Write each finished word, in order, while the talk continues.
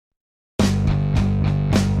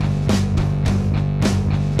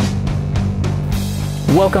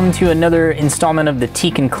Welcome to another installment of the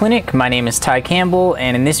Tekin Clinic. My name is Ty Campbell,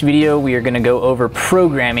 and in this video we are going to go over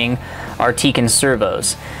programming our Tekin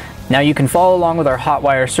servos. Now you can follow along with our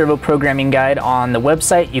Hotwire servo programming guide on the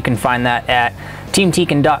website. You can find that at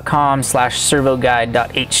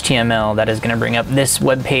teamtekin.com/servoguide.html. That is going to bring up this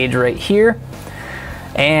web page right here.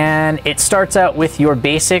 And it starts out with your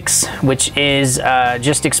basics, which is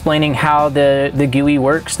just explaining how the GUI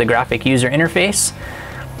works, the graphic user interface.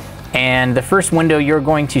 And the first window you're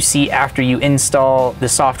going to see after you install the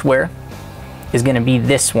software is going to be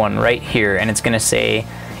this one right here, and it's going to say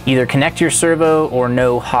either connect your servo or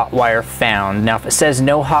no hotwire found. Now if it says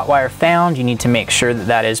no hotwire found, you need to make sure that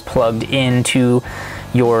that is plugged into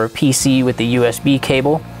your PC with the USB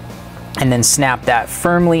cable, and then snap that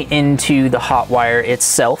firmly into the hotwire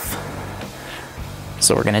itself.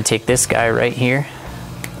 So we're going to take this guy right here.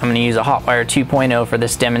 I'm going to use a Hotwire 2.0 for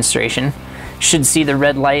this demonstration. Should see the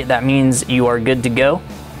red light, that means you are good to go.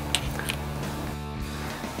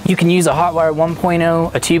 You can use a Hotwire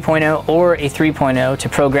 1.0, a 2.0, or a 3.0 to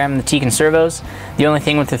program the Tekin servos. The only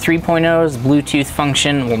thing with the 3.0 is Bluetooth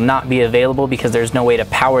function will not be available because there's no way to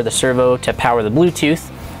power the servo to power the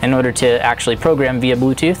Bluetooth. In order to actually program via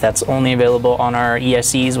Bluetooth, that's only available on our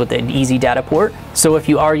ESCs with an easy data port. So if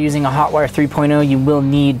you are using a Hotwire 3.0, you will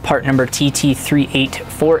need part number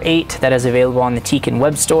TT3848 that is available on the Tekin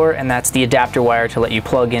web store, and that's the adapter wire to let you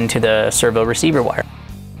plug into the servo receiver wire.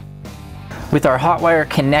 With our Hotwire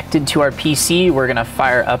connected to our PC, we're gonna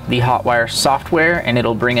fire up the Hotwire software, and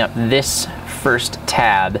it'll bring up this first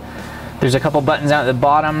tab. There's a couple buttons out at the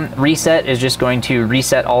bottom. Reset is just going to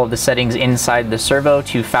reset all of the settings inside the servo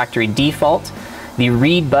to factory default. The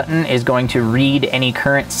read button is going to read any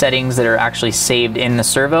current settings that are actually saved in the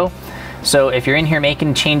servo. So if you're in here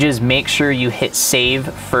making changes, make sure you hit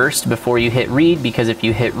save first before you hit read, because if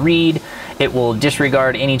you hit read, it will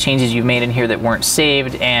disregard any changes you've made in here that weren't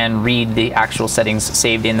saved and read the actual settings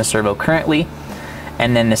saved in the servo currently.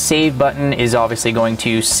 And then the save button is obviously going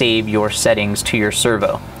to save your settings to your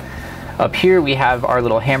servo. Up here we have our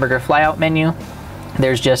little hamburger flyout menu.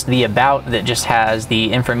 There's just the about that just has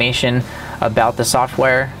the information about the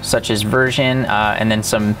software, such as version, and then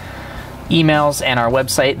some emails and our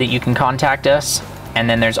website that you can contact us. And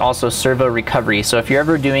then there's also servo recovery. So if you're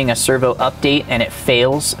ever doing a servo update and it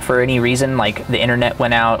fails for any reason, like the internet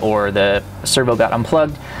went out or the servo got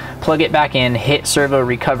unplugged, plug it back in, hit servo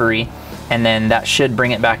recovery, and then that should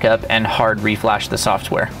bring it back up and hard reflash the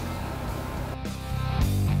software.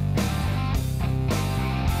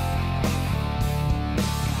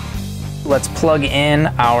 Let's plug in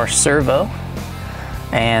our servo,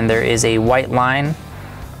 and there is a white line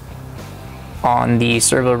on the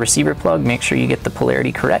servo receiver plug. Make sure you get the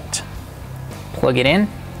polarity correct. Plug it in.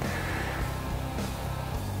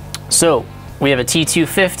 So we have a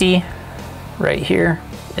T250 right here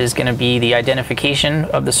is going to be the identification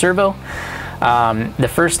of the servo. The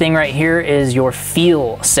first thing right here is your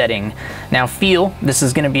feel setting. Now feel, this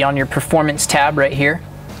is going to be on your performance tab right here.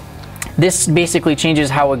 This basically changes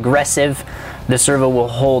how aggressive the servo will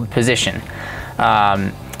hold position.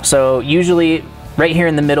 So usually right here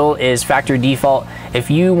in the middle is factory default.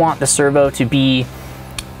 If you want the servo to be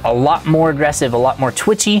a lot more aggressive, a lot more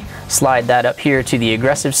twitchy, slide that up here to the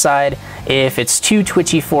aggressive side. If it's too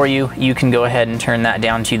twitchy for you, you can go ahead and turn that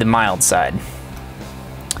down to the mild side.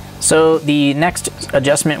 So the next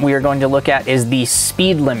adjustment we are going to look at is the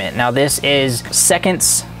speed limit. Now this is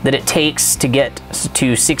seconds that it takes to get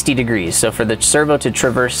to 60 degrees. So for the servo to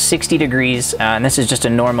traverse 60 degrees, and this is just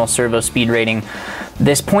a normal servo speed rating.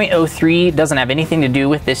 This 0.03 doesn't have anything to do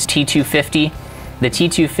with this T250. The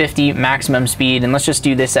T250 maximum speed, and let's just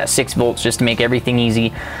do this at 6 volts just to make everything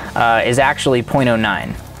easy, is actually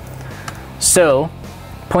 0.09. So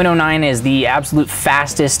 0.09 is the absolute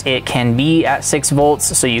fastest it can be at 6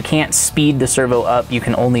 volts, so you can't speed the servo up. You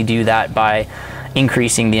can only do that by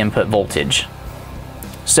increasing the input voltage.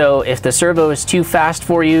 So if the servo is too fast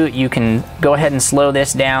for you, you can go ahead and slow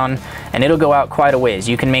this down, and it'll go out quite a ways.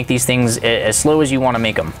 You can make these things as slow as you want to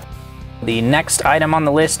make them. The next item on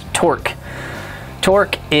the list, torque.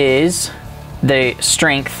 Torque is the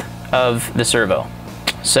strength of the servo.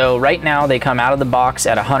 So right now they come out of the box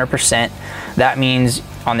at 100%. That means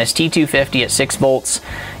on this T250 at 6 volts,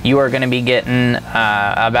 you are going to be getting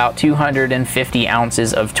about 250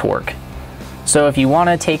 ounces of torque. So if you want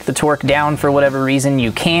to take the torque down for whatever reason,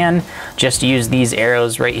 you can. Just use these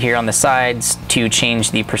arrows right here on the sides to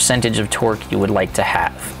change the percentage of torque you would like to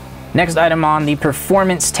have. Next item on the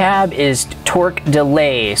performance tab is torque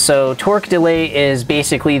delay. So torque delay is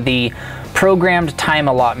basically the programmed time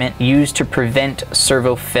allotment used to prevent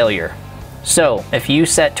servo failure. So if you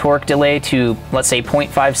set torque delay to, let's say,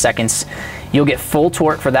 0.5 seconds, You'll get full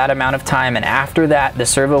torque for that amount of time, and after that, the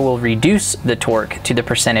servo will reduce the torque to the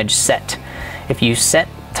percentage set. If you set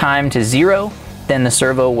time to 0, then the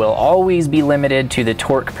servo will always be limited to the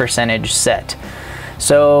torque percentage set.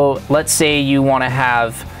 So let's say you want to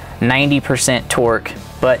have 90% torque,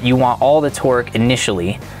 but you want all the torque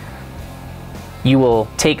initially. You will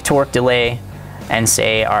take torque delay and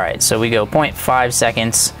say, all right, so we go 0.5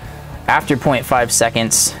 seconds. After 0.5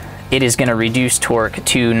 seconds, it is going to reduce torque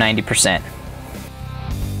to 90%.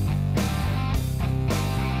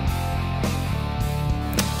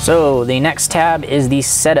 So the next tab is the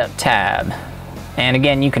Setup tab. And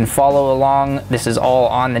again, you can follow along. This is all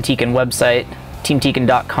on the Tekin website,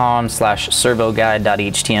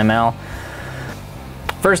 teamtekin.com/servoguide.html.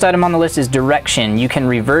 First item on the list is direction. You can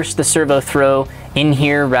reverse the servo throw in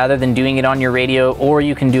here rather than doing it on your radio, or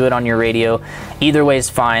you can do it on your radio. Either way is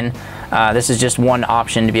fine. This is just one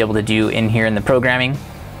option to be able to do in here in the programming.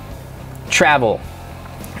 Travel.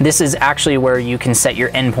 This is actually where you can set your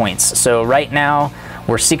endpoints. So right now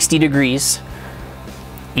we're 60 degrees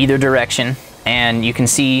either direction, and you can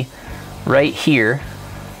see right here,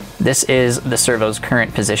 this is the servo's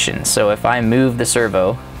current position. So if I move the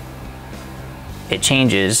servo, it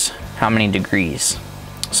changes how many degrees.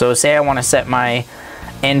 So say I want to set my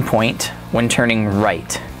endpoint when turning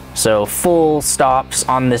right. So full stops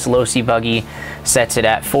on this low-C buggy sets it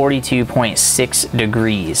at 42.6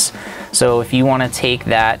 degrees. So if you want to take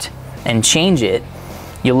that and change it,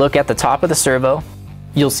 you look at the top of the servo,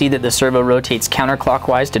 you'll see that the servo rotates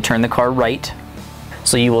counterclockwise to turn the car right.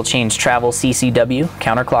 So you will change travel CCW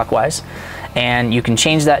counterclockwise, and you can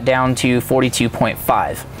change that down to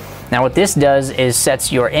 42.5. Now what this does is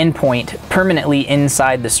sets your endpoint permanently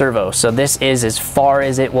inside the servo. So this is as far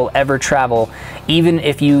as it will ever travel, even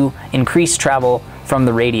if you increase travel from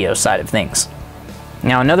the radio side of things.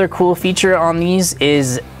 Now another cool feature on these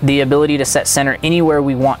is the ability to set center anywhere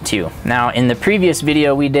we want to. Now in the previous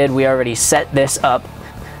video we already set this up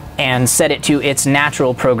and set it to its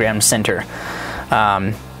natural program center.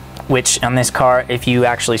 Which on this car, if you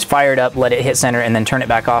actually fire it up, let it hit center, and then turn it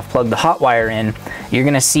back off, plug the Hotwire in, you're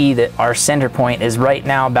gonna see that our center point is right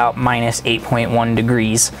now about minus 8.1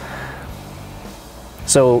 degrees.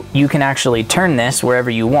 So you can actually turn this wherever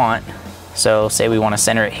you want. So say we want to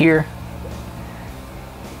center it here.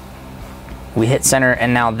 We hit center,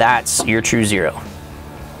 and now that's your true zero.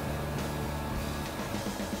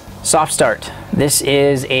 Soft start. This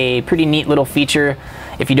is a pretty neat little feature.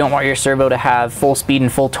 If you don't want your servo to have full speed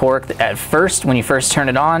and full torque at first, when you first turn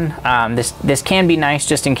it on, this can be nice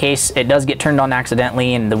just in case it does get turned on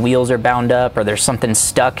accidentally and the wheels are bound up, or there's something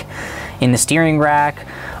stuck in the steering rack,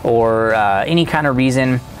 or any kind of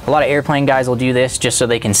reason. A lot of airplane guys will do this just so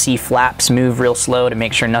they can see flaps move real slow to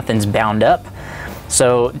make sure nothing's bound up.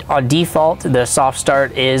 So on default, the soft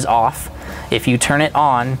start is off. If you turn it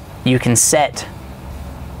on, you can set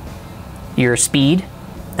your speed,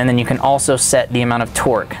 and then you can also set the amount of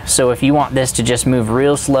torque. So if you want this to just move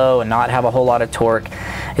real slow and not have a whole lot of torque,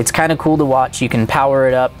 it's kind of cool to watch. You can power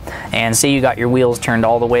it up, and say you got your wheels turned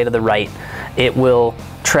all the way to the right, it will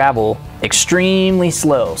travel extremely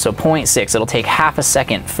slow. So 0.6, it'll take half a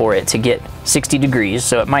second for it to get 60 degrees.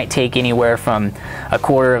 So it might take anywhere from a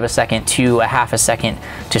quarter of a second to a half a second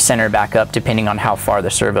to center back up, depending on how far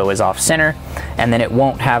the servo is off center. And then it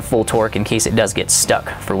won't have full torque in case it does get stuck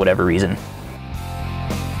for whatever reason.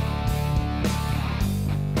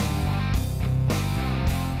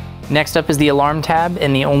 Next up is the alarm tab,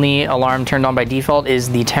 and the only alarm turned on by default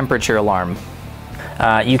is the temperature alarm.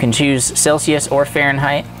 You can choose Celsius or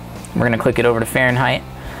Fahrenheit. We're going to click it over to Fahrenheit.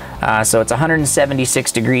 So it's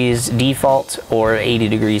 176 degrees default or 80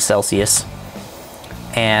 degrees Celsius.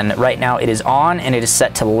 And right now it is on, and it is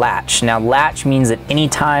set to latch. Now latch means that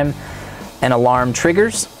anytime an alarm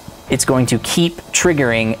triggers, it's going to keep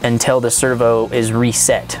triggering until the servo is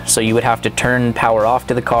reset. So you would have to turn power off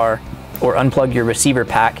to the car, or unplug your receiver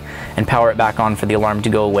pack and power it back on for the alarm to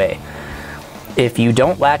go away. If you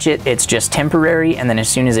don't latch it, it's just temporary, and then as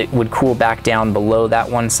soon as it would cool back down below that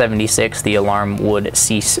 176, the alarm would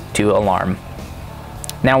cease to alarm.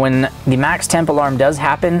 Now when the max temp alarm does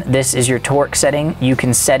happen, this is your torque setting. You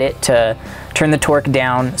can set it to turn the torque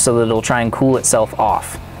down so that it'll try and cool itself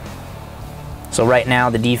off. So right now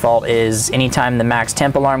the default is anytime the max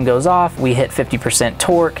temp alarm goes off, we hit 50%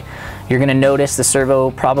 torque. You're going to notice the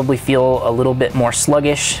servo probably feel a little bit more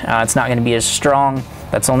sluggish. It's not going to be as strong.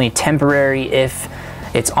 That's only temporary. If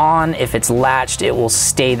it's on, if it's latched, it will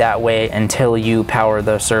stay that way until you power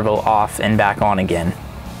the servo off and back on again.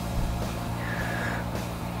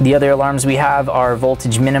 The other alarms we have are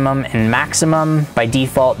voltage minimum and maximum. By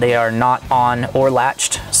default, they are not on or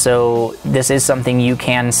latched, so this is something you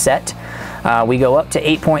can set. We go up to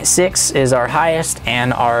 8.6 is our highest,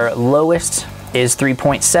 and our lowest is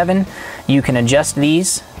 3.7. You can adjust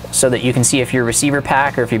these so that you can see if your receiver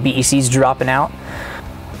pack or if your BEC is dropping out.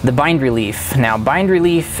 The bind relief. Now, bind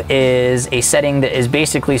relief is a setting that is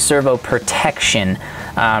basically servo protection.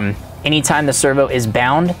 Anytime the servo is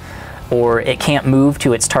bound or it can't move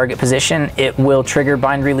to its target position, it will trigger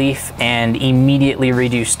bind relief and immediately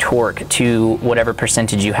reduce torque to whatever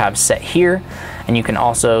percentage you have set here. And you can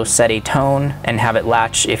also set a tone and have it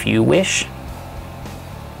latch if you wish.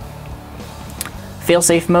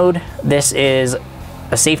 Fail-safe mode. This is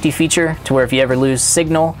a safety feature to where if you ever lose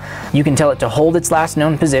signal, you can tell it to hold its last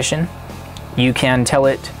known position. You can tell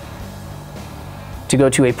it to go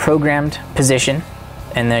to a programmed position,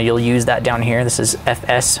 and then you'll use that down here. This is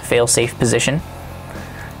FS, fail-safe position.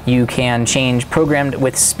 You can change programmed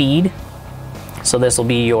with speed. So this will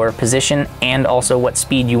be your position and also what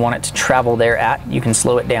speed you want it to travel there at. You can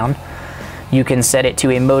slow it down. You can set it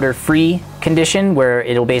to a motor-free condition where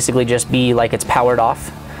it'll basically just be like it's powered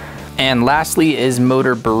off. And lastly is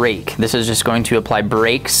motor brake. This is just going to apply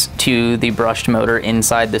brakes to the brushed motor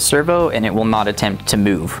inside the servo, and it will not attempt to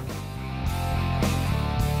move.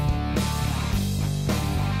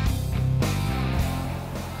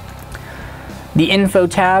 The info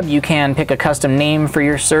tab, you can pick a custom name for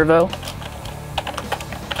your servo.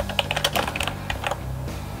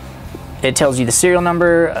 It tells you the serial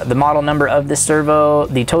number, the model number of the servo,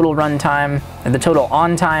 the total run time, the total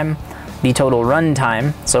on time, the total run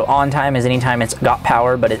time. So on time is anytime it's got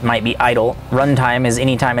power, but it might be idle. Run time is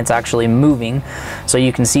anytime it's actually moving. So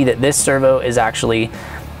you can see that this servo is actually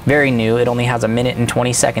very new. It only has 1 minute and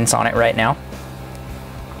 20 seconds on it right now.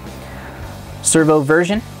 Servo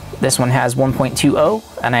version, this one has 1.20,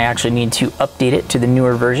 and I actually need to update it to the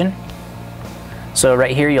newer version. So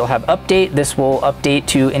right here you'll have update. This will update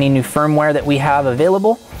to any new firmware that we have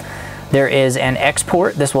available. There is an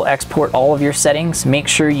export. This will export all of your settings. Make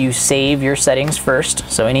sure you save your settings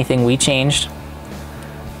first. So anything we changed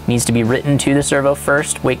needs to be written to the servo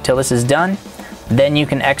first. Wait till this is done. Then you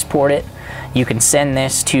can export it. You can send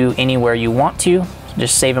this to anywhere you want to.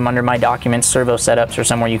 Just save them under My Documents, Servo Setups, or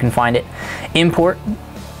somewhere you can find it. Import.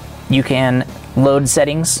 You can load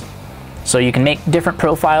settings. So you can make different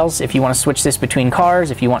profiles if you want to switch this between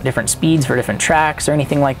cars, if you want different speeds for different tracks or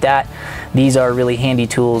anything like that. These are really handy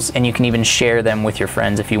tools, and you can even share them with your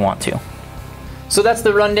friends if you want to. So that's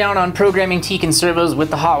the rundown on programming Tekin servos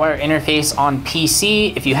with the Hotwire interface on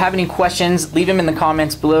PC. If you have any questions, leave them in the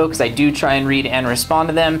comments below because I do try and read and respond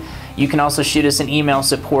to them. You can also shoot us an email,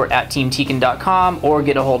 support@teamtekin.com, or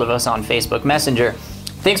get a hold of us on Facebook Messenger.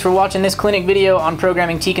 Thanks for watching this clinic video on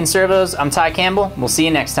programming Tekin servos. I'm Ty Campbell. We'll see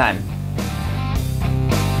you next time.